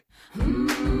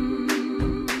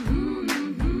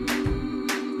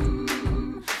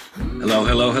Hello,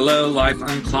 hello, hello, Life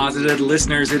Uncloseted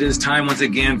listeners. It is time once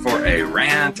again for a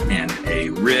rant and a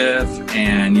riff.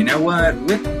 And you know what?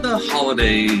 With the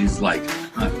holidays,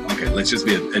 let's just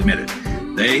admit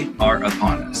it. They are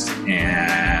upon us.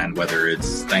 And whether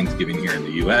it's Thanksgiving here in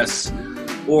the U.S.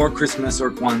 or Christmas or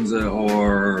Kwanzaa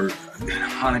or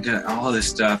Hanukkah, all this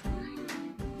stuff,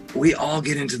 we all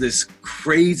get into this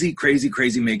crazy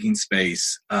making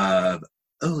space of,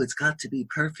 oh, it's got to be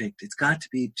perfect. It's got to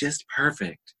be just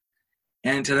perfect.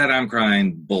 And to that, I'm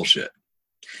crying bullshit.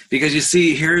 Because you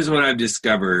see, here's what I've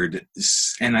discovered,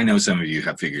 and I know some of you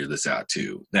have figured this out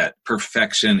too, that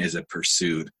perfection is a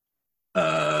pursuit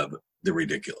of the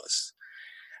ridiculous.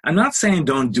 I'm not saying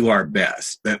don't do our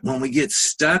best, but when we get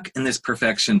stuck in this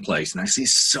perfection place, and I see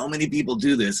so many people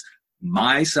do this,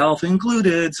 myself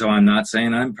included, so I'm not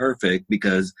saying I'm perfect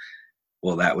because,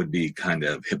 well, that would be kind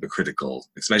of hypocritical,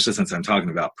 especially since I'm talking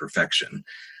about perfection.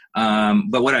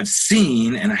 But what I've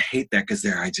seen, and I hate that because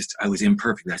I was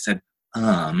imperfect. I said,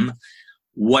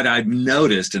 what I've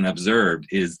noticed and observed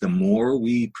is the more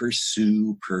we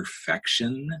pursue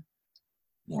perfection,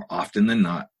 more often than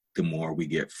not, the more we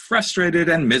get frustrated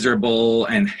and miserable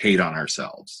and hate on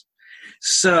ourselves.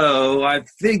 So I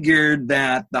figured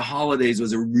that the holidays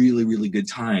was a really good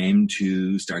time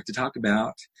to start to talk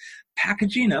about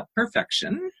packaging up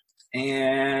perfection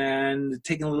and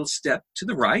taking a little step to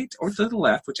the right or to the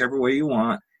left, whichever way you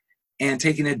want, and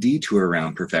taking a detour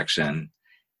around perfection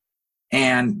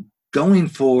and going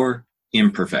for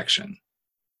imperfection.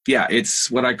 Yeah,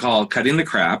 it's what I call cutting the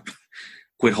crap,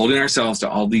 quit holding ourselves to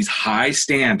all these high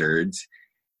standards,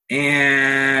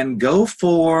 and go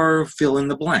for fill in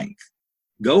the blank.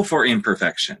 Go for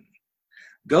imperfection.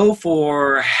 Go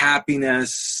for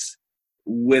happiness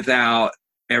without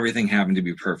everything having to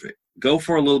be perfect. Go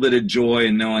for a little bit of joy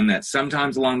and knowing that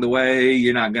sometimes along the way,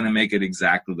 you're not going to make it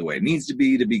exactly the way it needs to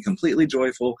be completely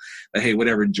joyful. But hey,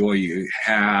 whatever joy you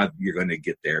have, you're going to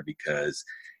get there because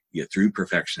you threw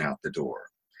perfection out the door.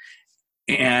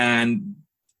 And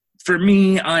for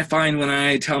me, I find when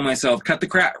I tell myself, cut the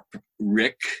crap,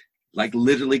 Rick, like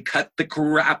literally cut the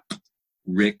crap,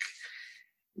 Rick,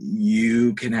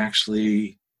 you can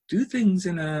actually do things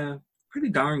in a pretty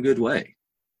darn good way.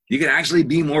 You can actually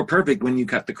be more perfect when you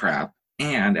cut the crap.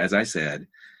 And as I said,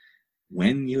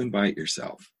 when you invite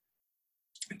yourself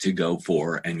to go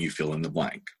for and you fill in the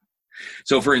blank.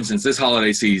 So for instance, this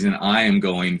holiday season, I am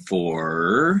going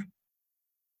for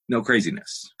no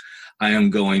craziness. I am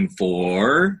going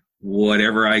for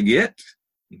whatever I get,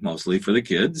 mostly for the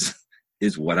kids,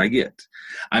 is what I get.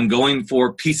 I'm going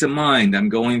for peace of mind. I'm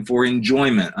going for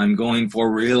enjoyment. I'm going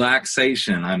for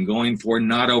relaxation. I'm going for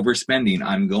not overspending.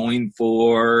 I'm going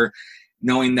for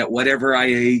knowing that whatever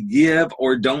I give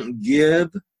or don't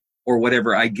give, or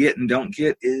whatever I get and don't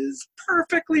get is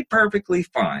perfectly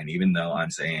fine, even though I'm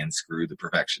saying screw the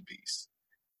perfection piece.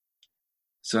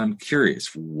 So I'm curious,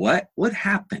 what would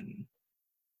happen,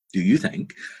 do you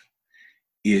think,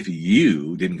 if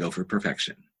you didn't go for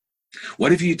perfection?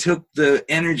 What if you took the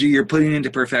energy you're putting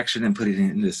into perfection and put it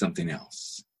into something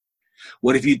else?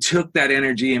 What if you took that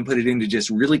energy and put it into just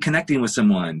really connecting with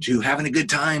someone, to having a good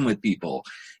time with people,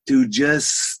 to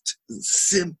just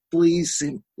simply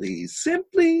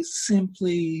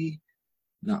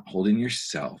not holding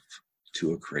yourself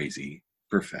to a crazy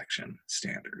perfection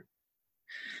standard?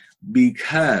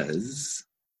 Because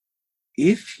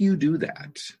if you do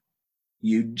that,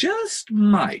 you just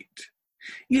might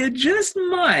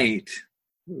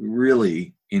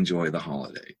really enjoy the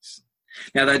holidays.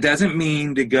 Now, that doesn't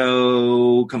mean to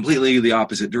go completely the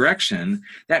opposite direction.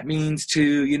 That means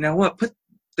to, you know what, put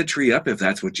the tree up if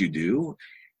that's what you do,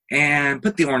 and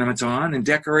put the ornaments on and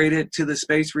decorate it to the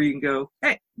space where you can go,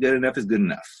 hey, good enough is good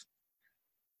enough.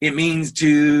 It means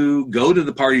to go to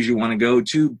the parties you want to go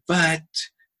to, but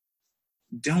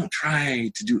don't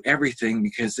try to do everything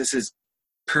because this is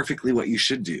perfectly what you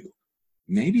should do.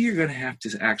 Maybe you're going to have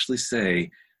to actually say,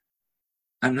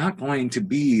 I'm not going to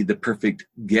be the perfect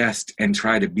guest and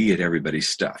try to be at everybody's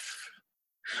stuff.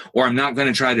 Or I'm not going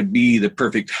to try to be the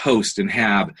perfect host and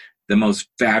have the most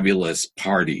fabulous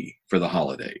party for the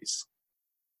holidays.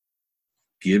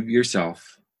 Give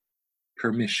yourself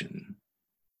permission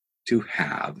to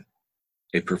have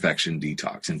a perfection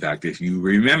detox. In fact, if you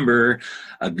remember,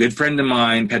 a good friend of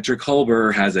mine, Petra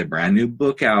Kolber, has a brand new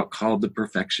book out called The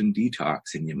Perfection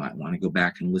Detox, and you might want to go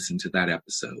back and listen to that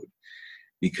episode,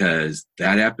 because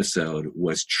that episode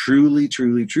was truly,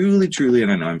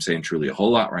 and I know I'm saying truly a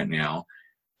whole lot right now,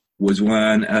 was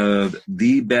one of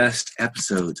the best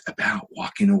episodes about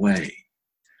walking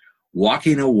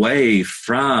away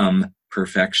from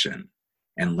perfection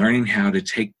and learning how to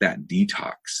take that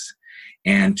detox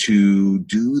and to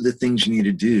do the things you need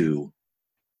to do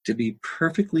to be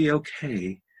perfectly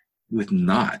okay with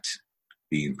not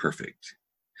being perfect.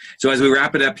 So as we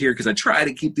wrap it up here, because I try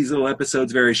to keep these little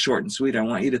episodes very short and sweet, I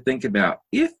want you to think about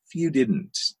if you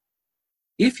didn't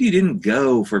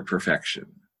go for perfection,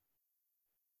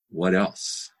 what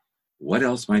else? What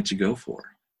else might you go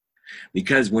for?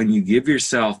 Because when you give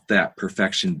yourself that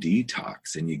perfection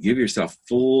detox and you give yourself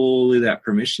fully that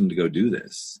permission to go do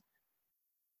this,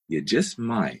 you just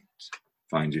might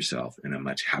find yourself in a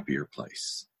much happier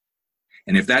place.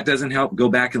 And if that doesn't help, go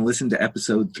back and listen to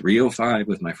episode 305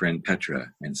 with my friend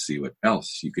Petra and see what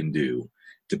else you can do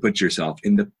to put yourself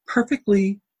in the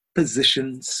perfectly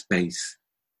positioned space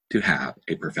to have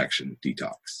a perfection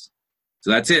detox.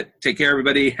 So that's it. Take care,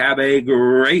 everybody. Have a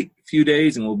great few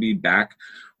days, and we'll be back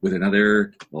with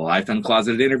another Life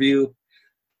Uncloseted interview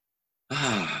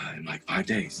in like 5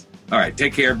 days. All right,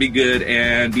 take care, be good,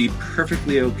 and be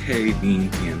perfectly okay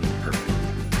being in